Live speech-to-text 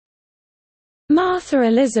Martha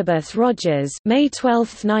Elizabeth Rogers (May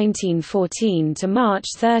 12, 1914 to March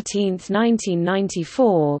 13,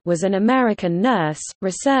 1994) was an American nurse,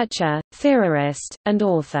 researcher, theorist, and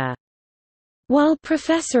author. While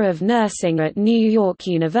professor of nursing at New York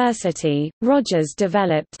University, Rogers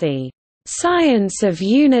developed the "science of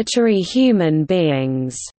unitary human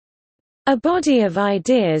beings", a body of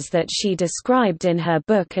ideas that she described in her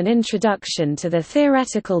book An Introduction to the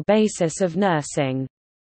Theoretical Basis of Nursing.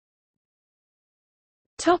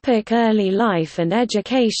 Early life and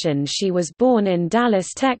education. She was born in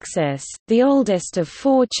Dallas, Texas, the oldest of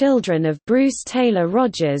four children of Bruce Taylor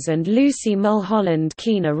Rogers and Lucy Mulholland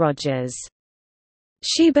Keener Rogers.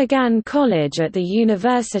 She began college at the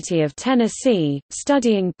University of Tennessee,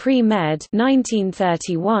 studying pre-med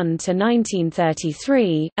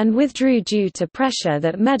 (1931–1933), and withdrew due to pressure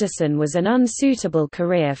that medicine was an unsuitable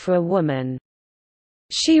career for a woman.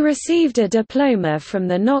 She received a diploma from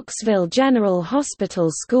the Knoxville General Hospital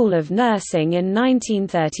School of Nursing in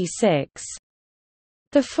 1936.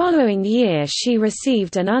 The following year she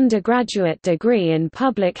received an undergraduate degree in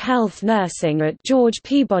public health nursing at George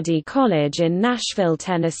Peabody College in Nashville,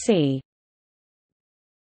 Tennessee.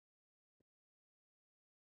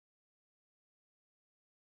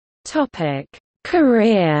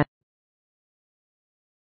 Career.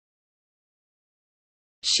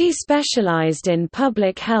 She specialized in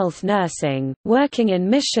public health nursing, working in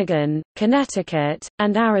Michigan, Connecticut,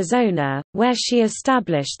 and Arizona, where she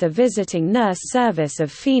established the Visiting Nurse Service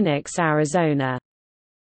of Phoenix, Arizona.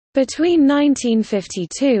 Between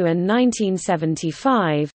 1952 and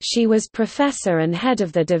 1975, she was professor and head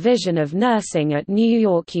of the Division of Nursing at New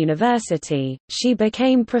York University. She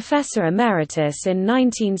became professor emeritus in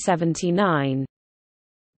 1979.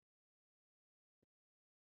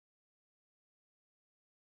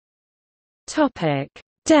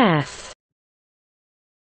 Death.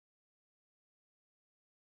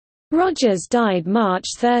 Rogers died March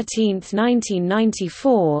 13,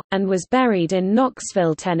 1994, and was buried in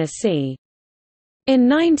Knoxville, Tennessee. In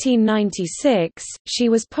 1996, she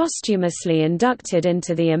was posthumously inducted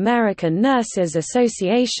into the American Nurses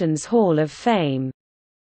Association's Hall of Fame.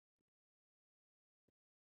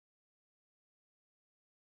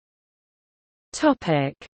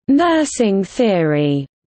 Nursing theory.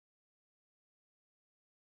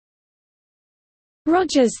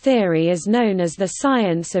 Rogers' theory is known as the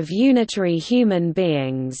science of unitary human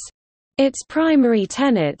beings. Its primary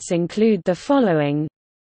tenets include the following.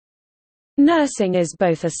 Nursing is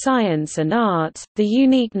both a science and art. The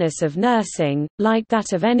uniqueness of nursing, like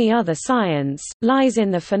that of any other science, lies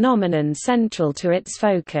in the phenomenon central to its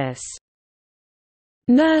focus.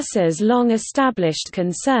 Nurses' long-established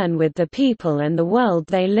concern with the people and the world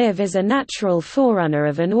they live is a natural forerunner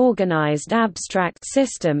of an organized abstract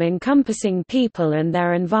system encompassing people and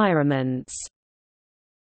their environments.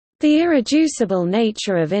 The irreducible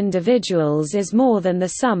nature of individuals is more than the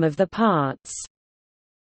sum of the parts.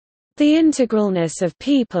 The integralness of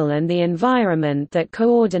people and the environment that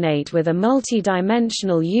coordinate with a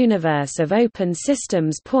multidimensional universe of open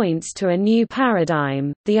systems points to a new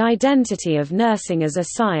paradigm, the identity of nursing as a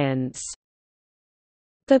science.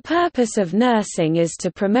 The purpose of nursing is to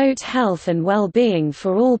promote health and well-being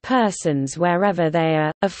for all persons wherever they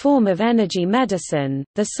are, a form of energy medicine.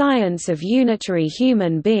 The science of unitary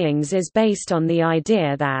human beings is based on the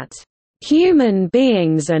idea that human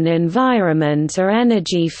beings and environment are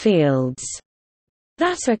energy fields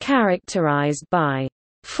that are characterized by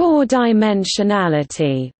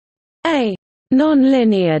four-dimensionality, a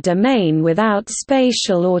nonlinear domain without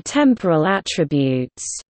spatial or temporal attributes,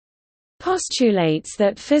 postulates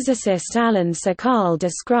that physicist Alan Sokal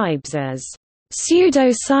describes as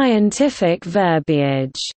pseudo-scientific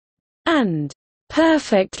verbiage and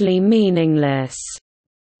perfectly meaningless.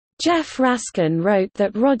 Jeff Raskin wrote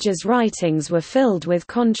that Rogers' writings were filled with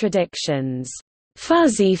contradictions,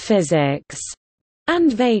 fuzzy physics,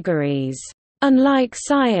 and vagaries. Unlike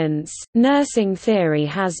science, nursing theory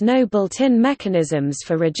has no built-in mechanisms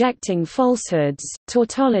for rejecting falsehoods,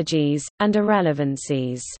 tautologies, and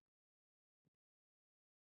irrelevancies.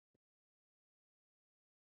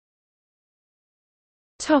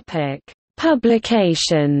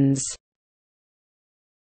 Publications.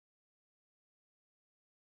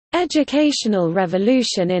 Educational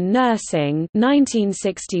Revolution in Nursing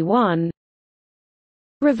 1961,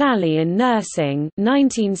 Ravalli in Nursing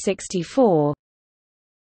 1964,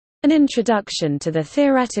 An Introduction to the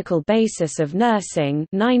Theoretical Basis of Nursing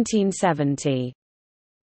 1970.